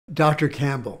Dr.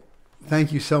 Campbell,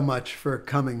 thank you so much for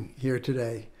coming here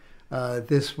today.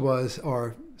 This was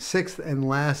our 6th and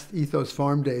last Ethos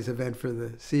Farm Days event for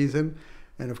the season.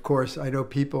 And of course, I know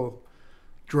people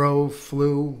drove,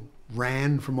 flew,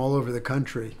 ran from all over the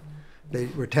country. They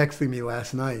were texting me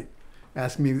last night,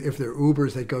 asking me if they're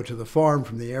Ubers, they'd go to the farm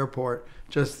from the airport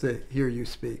just to hear you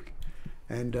speak.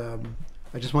 And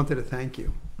I just wanted to thank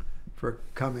you for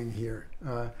coming here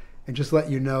and just let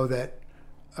you know that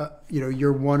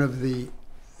you're one of the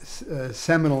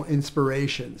seminal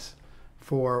inspirations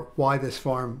for why this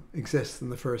farm exists in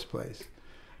the first place.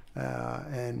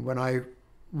 And when I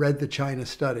read the China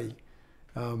study,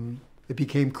 it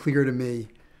became clear to me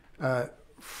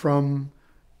from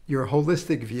your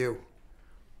holistic view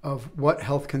of what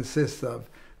health consists of,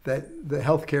 that the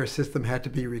healthcare system had to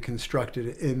be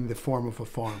reconstructed in the form of a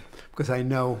farm, because I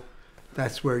know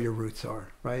that's where your roots are,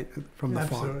 right? From the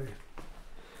farm.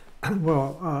 Absolutely.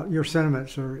 Well, your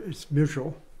sentiments it's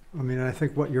mutual. I mean, I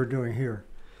think what you're doing here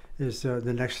is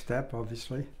the next step,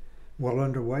 obviously, well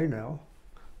underway now.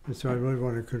 And so I really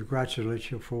want to congratulate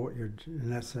you for what you're doing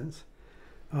in that sense.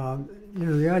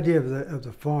 The idea of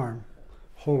the farm,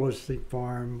 holistic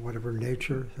farm, whatever,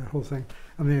 nature, that whole thing.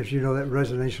 I mean, as you know, that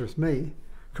resonates with me,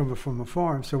 coming from a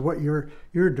farm. So what you're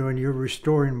doing, you're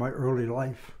restoring my early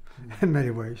life in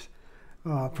many ways,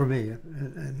 for me.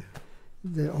 And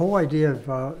the whole idea of,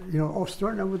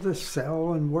 starting out with the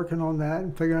cell and working on that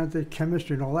and figuring out the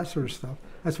chemistry and all that sort of stuff,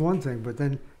 that's one thing. But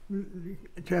then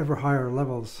to ever higher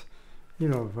levels,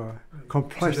 of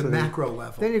complexity. To the macro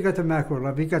level. Then you got the macro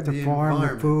level. You got the farm,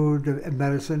 the food, the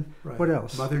medicine. Right. What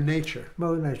else? Mother Nature.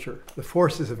 Mother Nature. The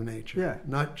forces of nature. Yeah.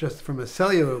 Not just from a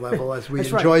cellular level, as we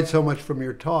enjoyed right. so much from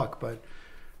your talk, but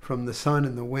from the sun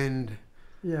and the wind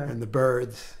and the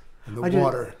birds and the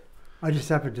water. I just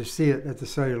happened to see it at the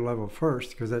cellular level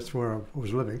first, because that's where I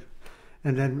was living,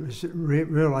 and then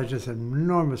realized this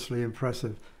enormously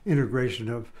impressive integration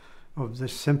of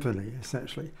this symphony,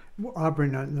 essentially,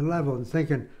 operating at the level and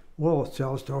thinking, well,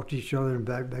 cells talk to each other and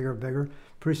bigger and bigger.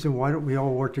 Pretty soon, why don't we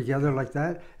all work together like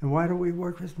that? And why don't we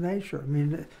work with nature? I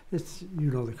mean, it's,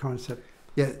 the concept.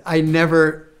 Yeah, I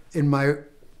never, in my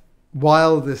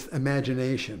wildest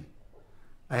imagination,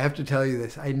 I have to tell you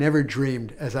this, I never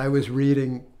dreamed, as I was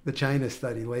reading the China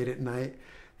study late at night,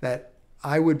 that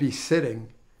I would be sitting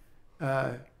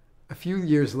a few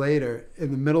years later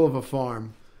in the middle of a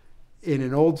farm in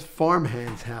an old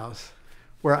farmhand's house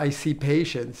where I see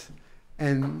patients,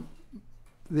 and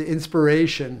the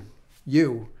inspiration,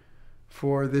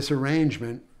 for this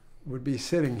arrangement would be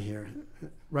sitting here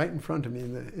right in front of me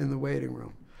in the waiting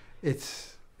room.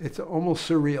 It's almost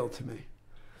surreal to me.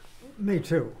 Me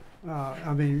too.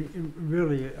 I mean,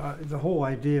 really, the whole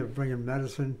idea of bringing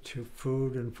medicine to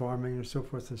food and farming and so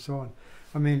forth and so on.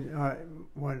 I mean,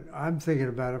 when I'm thinking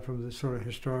about it from the sort of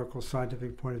historical,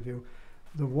 scientific point of view,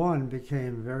 the one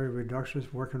became very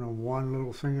reductionist, working on one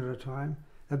little thing at a time.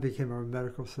 That became our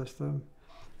medical system.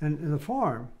 And in the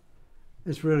farm,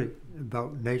 it's really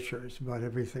about nature. It's about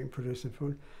everything, producing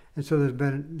food. And so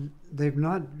they've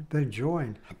not been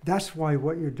joined. That's why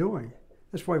what you're doing.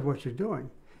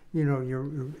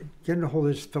 You're getting a hold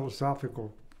of this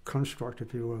philosophical construct,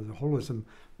 if you will, the holism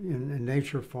in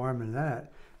nature, farm, and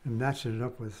matching it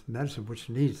up with medicine, which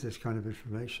needs this kind of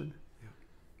information. Yeah,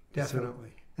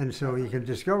 definitely. So you can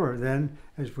discover then,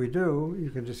 as we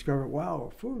do,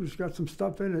 wow, food's got some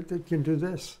stuff in it that can do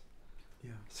this.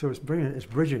 Yeah. So it's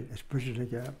bridging the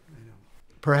gap. I know.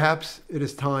 Perhaps it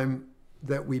is time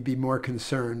that we be more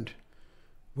concerned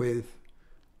with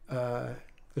the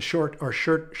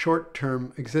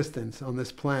short-term existence on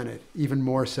this planet, even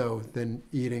more so than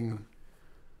eating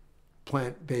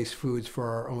plant-based foods for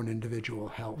our own individual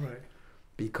health. Right.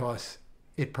 Because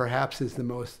it perhaps is the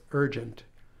most urgent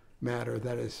matter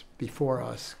that is before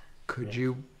us. Could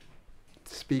you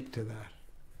speak to that?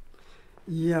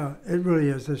 Yeah, it really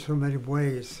is. There's so many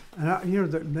ways.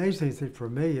 And the amazing thing for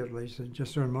me, at least,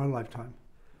 just during my lifetime,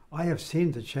 I have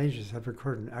seen the changes that have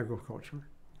occurred in agriculture.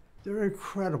 They're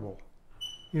incredible.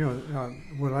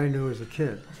 What I knew as a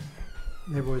kid,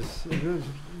 it was,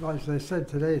 like they said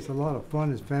today, it's a lot of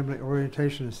fun, it's family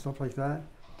orientation and stuff like that.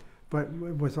 But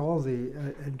with all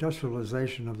the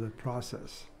industrialization of the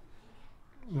process,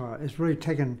 it's really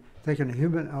taken a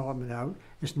human element out.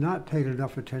 It's not paying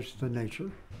enough attention to nature.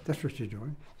 That's what you're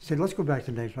doing. You say, let's go back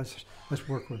to nature. Let's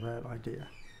work with that idea.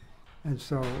 And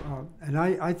so,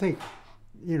 I think,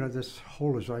 this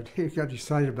whole idea, you got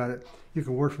excited about it. You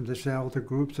can work from the cell to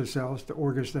groups of cells to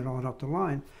organs and on up the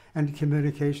line, and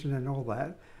communication and all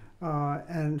that.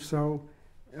 And so,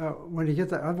 when you get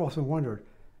that, I've also wondered,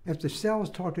 if the cells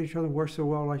talk to each other, work so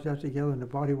well like that together, and the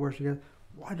body works together,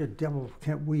 why the devil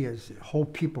can't we as whole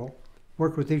people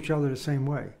work with each other the same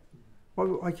way?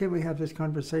 Why can't we have this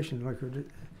conversation, like,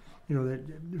 you know, that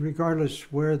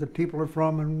regardless where the people are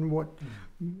from and what,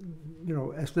 you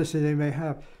know, ethnicity they may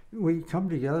have, we come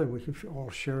together, we can all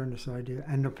share in this idea,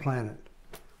 and the planet.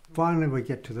 Finally, we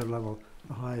get to the level,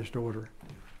 the highest order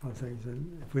of things,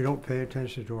 and if we don't pay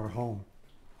attention to our home,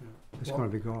 it's going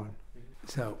to be gone.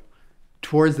 So,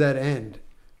 towards that end,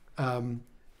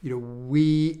 you know,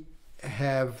 we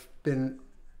have been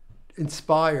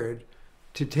inspired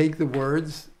to take the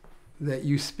words that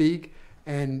you speak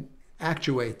and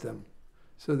actuate them,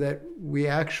 so that we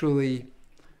actually,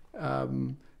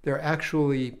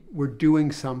 we're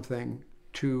doing something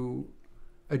to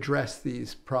address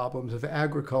these problems of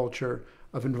agriculture,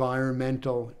 of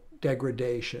environmental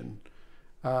degradation,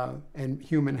 and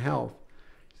human health.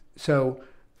 So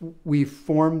we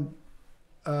formed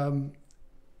an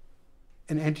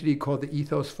entity called the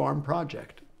Ethos Farm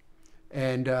Project.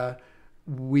 And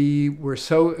we were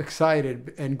so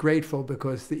excited and grateful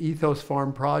because the Ethos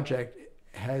Farm Project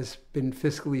has been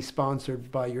fiscally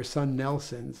sponsored by your son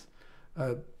Nelson's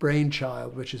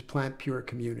brainchild, which is Plant Pure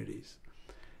Communities.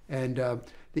 And the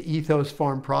Ethos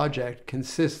Farm Project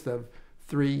consists of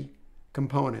 3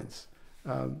 components.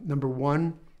 Number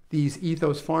 1, these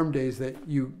Ethos Farm Days that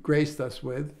you graced us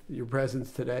with, your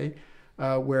presence today,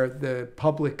 where the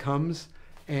public comes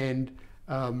and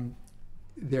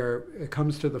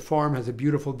comes to the farm, has a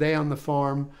beautiful day on the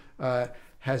farm,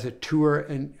 has a tour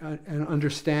and an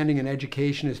understanding and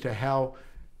education as to how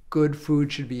good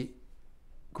food should be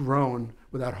grown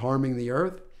without harming the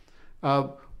earth.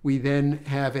 We then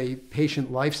have a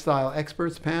patient lifestyle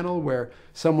experts panel where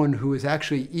someone who has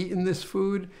actually eaten this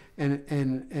food and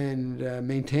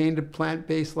maintained a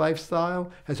plant-based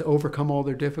lifestyle has overcome all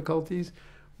their difficulties.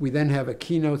 We then have a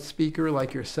keynote speaker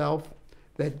like yourself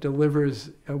that delivers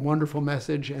a wonderful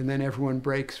message, and then everyone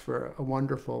breaks for a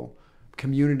wonderful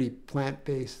community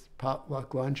plant-based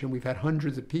potluck lunch, and we've had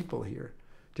hundreds of people here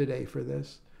today for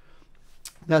this.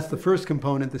 That's the first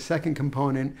component. The second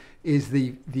component is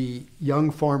the Young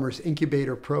Farmers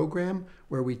Incubator Program,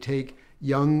 where we take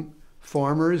young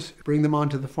farmers, bring them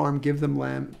onto the farm, give them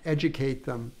land, educate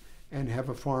them, and have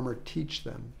a farmer teach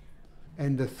them.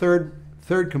 And the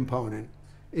third component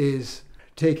is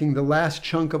taking the last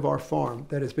chunk of our farm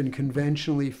that has been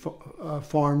conventionally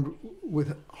farmed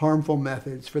with harmful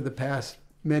methods for the past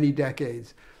many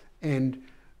decades and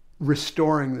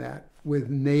restoring that with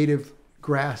native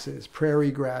grasses,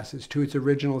 prairie grasses, to its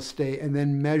original state, and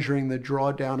then measuring the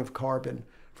drawdown of carbon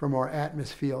from our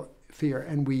atmosphere.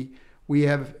 And we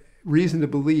have reason to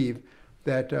believe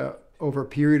that over a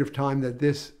period of time that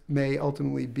this may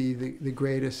ultimately be the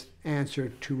greatest answer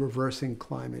to reversing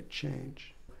climate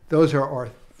change. Those are our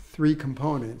 3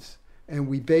 components, and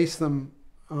we base them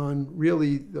on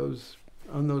really those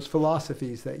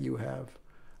philosophies that you have,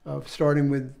 of starting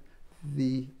with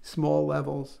the small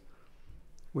levels,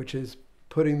 which is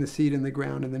putting the seed in the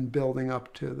ground and then building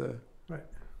up to the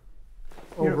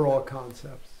overall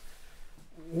concepts.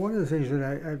 One of the things that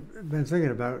I've been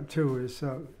thinking about too is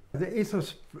the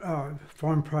Ethos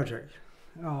Farm Project.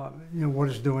 You know, what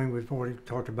it's doing, we've already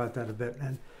talked about that a bit,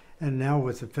 and now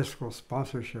with the fiscal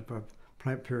sponsorship of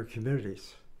Plant Pure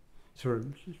Communities, sort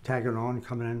of tagging on,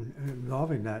 coming in, and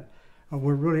involving that,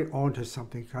 we're really onto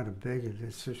something kind of big, and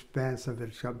it's expansive,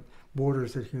 it's got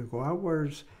borders that can go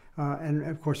outwards, and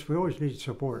of course we always need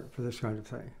support for this kind of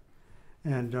thing.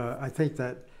 And I think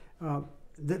that,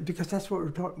 because that's what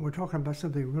we're talking about,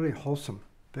 something really wholesome,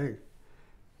 big.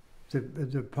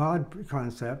 The pod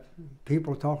concept,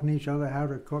 people talking to each other how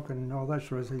to cook and all that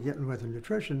sort of thing, getting with the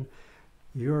nutrition.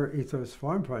 Your Ethos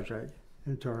Farm Project,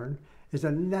 in turn, is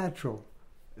a natural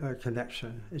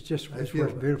connection. It's works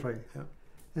beautifully. Yeah.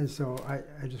 And so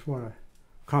I just want to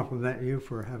compliment you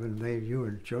for having made you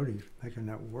and Jody making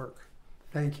that work.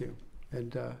 Thank you.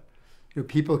 And you know,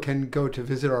 people can go to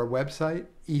visit our website,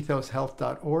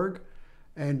 ethoshealth.org,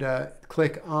 and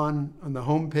click on the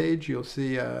home page. You'll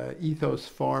see Ethos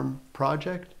Farm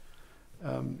Project.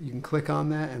 You can click on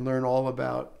that and learn all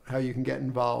about how you can get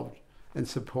involved and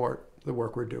support the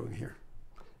work we're doing here.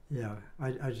 Yeah,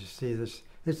 I just see this.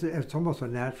 It's almost a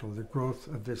natural, the growth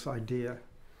of this idea,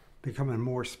 becoming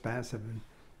more expansive, and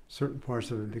certain parts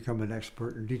of it becoming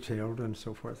expert and detailed and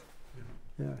so forth.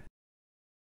 Yeah,